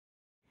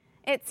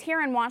It's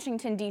here in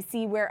Washington,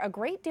 D.C., where a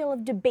great deal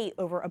of debate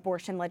over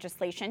abortion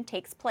legislation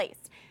takes place.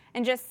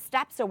 And just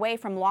steps away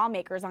from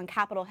lawmakers on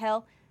Capitol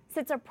Hill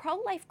sits a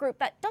pro-life group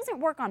that doesn't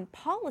work on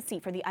policy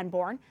for the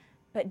unborn,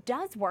 but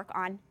does work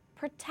on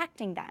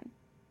protecting them.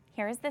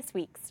 Here is this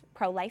week's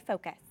Pro-Life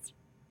Focus.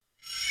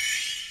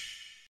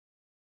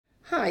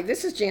 Hi,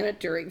 this is Janet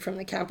Durig from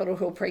the Capitol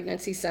Hill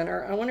Pregnancy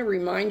Center. I want to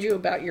remind you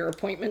about your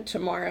appointment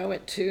tomorrow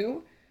at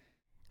 2.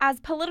 As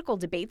political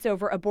debates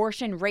over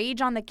abortion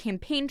rage on the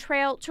campaign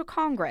trail to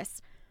Congress,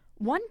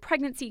 one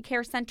pregnancy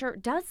care center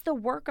does the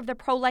work of the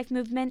pro-life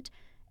movement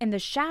in the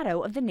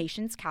shadow of the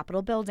nation's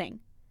Capitol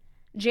building.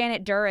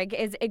 Janet Durig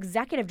is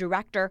executive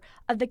director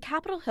of the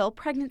Capitol Hill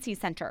Pregnancy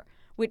Center,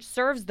 which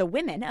serves the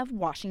women of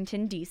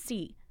Washington,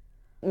 D.C.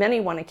 Many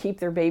want to keep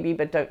their baby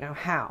but don't know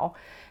how,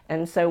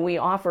 and so we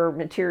offer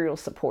material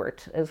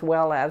support as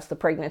well as the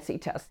pregnancy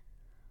test.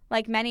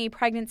 Like many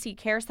pregnancy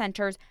care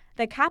centers,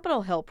 the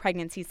Capitol Hill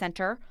Pregnancy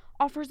Center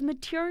offers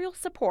material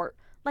support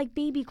like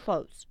baby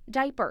clothes,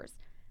 diapers,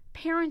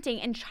 parenting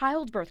and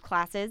childbirth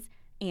classes,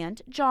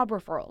 and job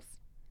referrals.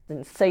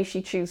 And say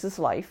she chooses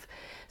life,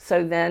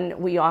 so then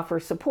we offer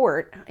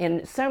support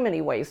in so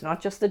many ways,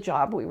 not just the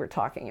job we were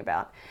talking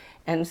about.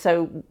 And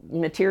so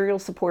material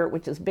support,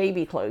 which is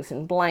baby clothes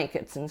and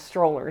blankets and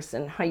strollers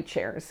and high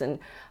chairs and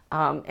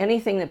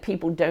anything that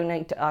people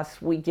donate to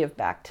us, we give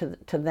back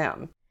to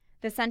them.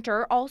 The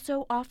center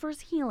also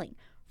offers healing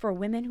for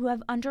women who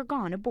have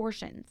undergone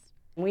abortions.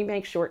 We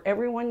make sure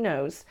everyone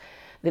knows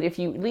that if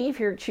you leave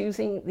here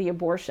choosing the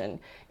abortion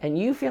and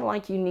you feel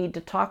like you need to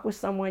talk with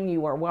someone,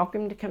 you are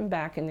welcome to come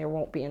back and there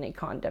won't be any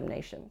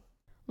condemnation.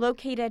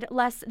 Located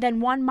less than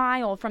 1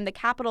 mile from the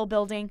Capitol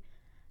building,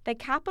 the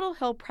Capitol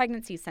Hill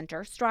Pregnancy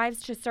Center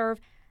strives to serve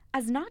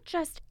as not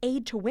just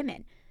aid to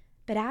women,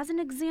 but as an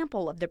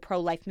example of the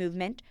pro-life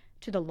movement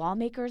to the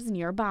lawmakers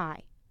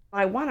nearby.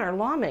 I want our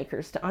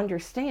lawmakers to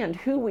understand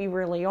who we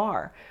really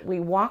are. We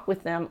walk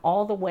with them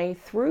all the way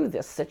through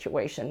this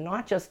situation,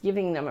 not just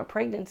giving them a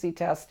pregnancy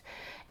test,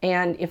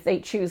 and if they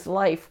choose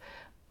life,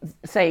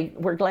 say,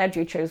 we're glad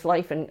you chose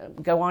life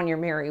and go on your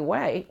merry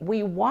way.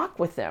 We walk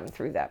with them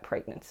through that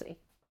pregnancy.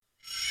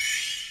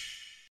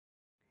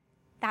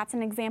 That's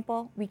an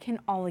example we can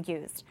all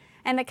use.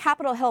 And the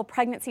Capitol Hill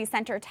Pregnancy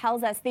Center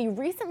tells us they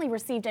recently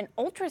received an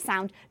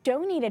ultrasound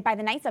donated by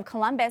the Knights of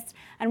Columbus.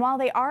 And while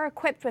they are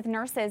equipped with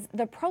nurses,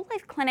 the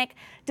pro-life clinic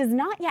does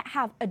not yet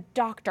have a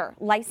doctor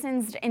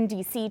licensed in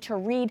D.C. to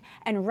read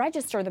and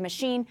register the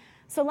machine.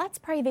 So let's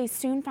pray they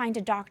soon find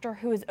a doctor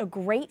who is a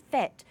great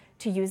fit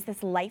to use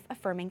this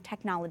life-affirming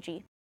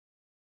technology.